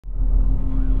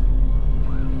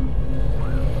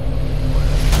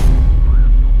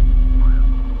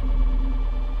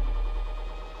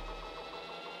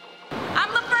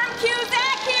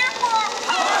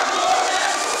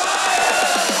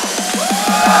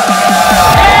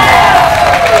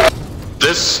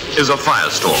This is a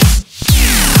Firestorm.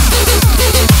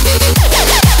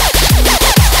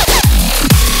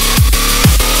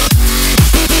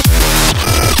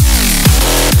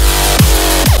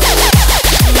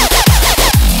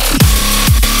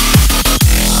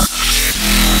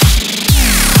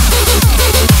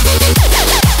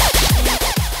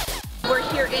 We're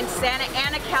here in Santa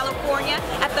Ana, California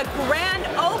at the grand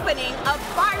opening of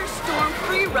Firestorm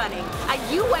Freerunning, a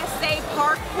USA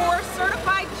Parkour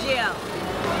certified gym.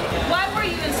 Why were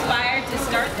you inspired to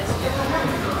start this gym?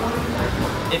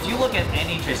 If you look at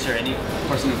any tracer, any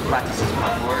person who practices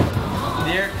parkour,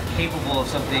 they're capable of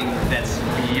something that's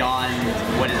beyond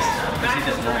what is perceived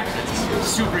as normal. It's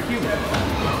superhuman.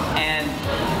 And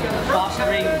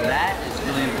fostering that is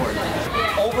really important.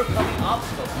 Overcoming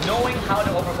obstacles, knowing how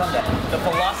to overcome that. The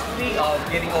philosophy of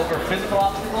getting over physical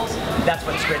obstacles, that's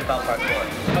what's great about parkour.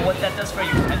 And what that does for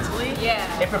you mentally,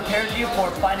 it prepares you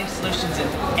for finding solutions in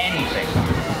anything.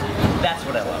 That's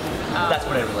what I love. That's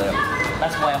what I really love.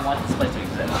 That's why I want this place to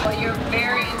exist. Well, you're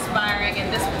very inspiring,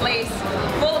 and this place,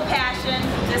 full of passion,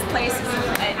 this place is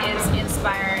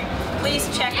inspiring. Please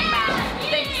check them out.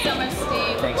 Thank you so much,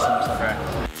 Steve. Thanks so much, Laverne.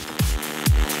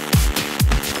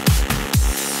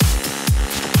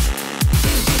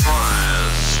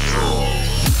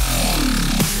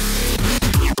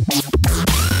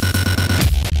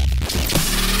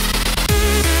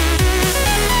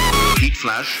 Heat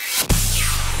flash.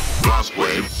 Blast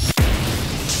wave.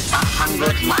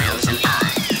 100 miles an hour.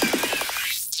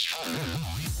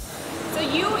 So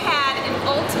you had an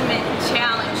ultimate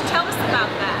challenge. Tell us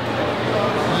about that.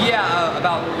 Yeah,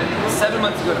 about 7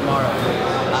 months ago tomorrow,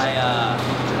 I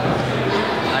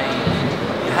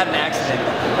had an accident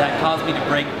that caused me to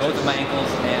break both of my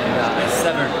ankles, and I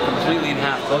severed completely in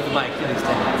half both of my Achilles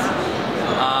tendons.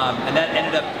 And that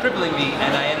ended up crippling me,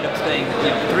 and I ended up staying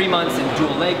 3 months in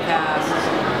dual leg casts,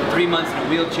 3 months in a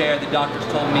wheelchair. The doctors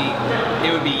told me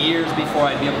it would be years before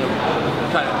I'd be able to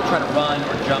try to run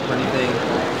or jump or anything.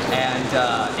 And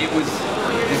it was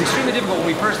extremely difficult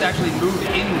when we first actually moved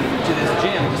into this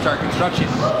gym to start construction.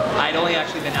 I'd only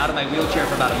actually been out of my wheelchair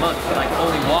for about a month, but I could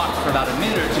only walk for about a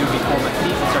minute or two before my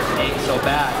feet would start to ache so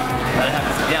bad that I'd have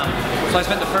to sit down. So I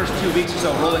spent the first 2 weeks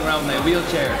or so rolling around with my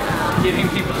wheelchair,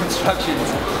 giving people instructions.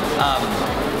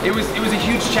 It was a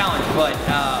huge challenge, but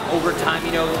over time,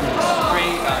 through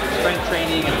strength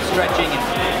training and stretching and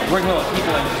working with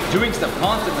people and doing stuff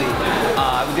constantly,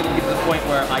 I was able to get to the point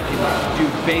where I can do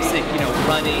basic,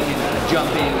 running and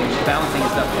jumping and bouncing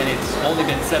and stuff. And it's only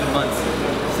been 7 months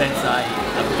since I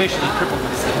officially crippled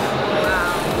myself.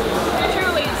 Wow,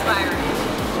 truly inspiring.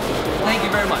 Thank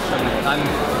you very much. I'm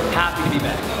happy to be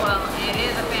back. Well, it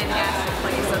is a fantastic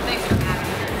place, so thanks for having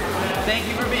me. Thank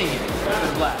you for being here. It's been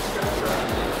a blast.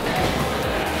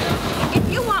 If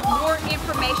you want more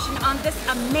information on this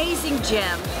amazing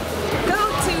gym, go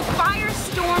to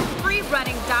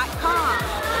firestormfreerunning.com.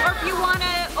 Or if you want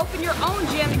to open your own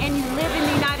gym and you live in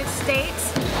the United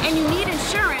States and you need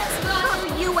insurance, go to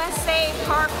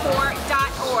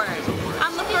USAParkour.org.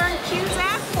 I'm Laverne Cusack.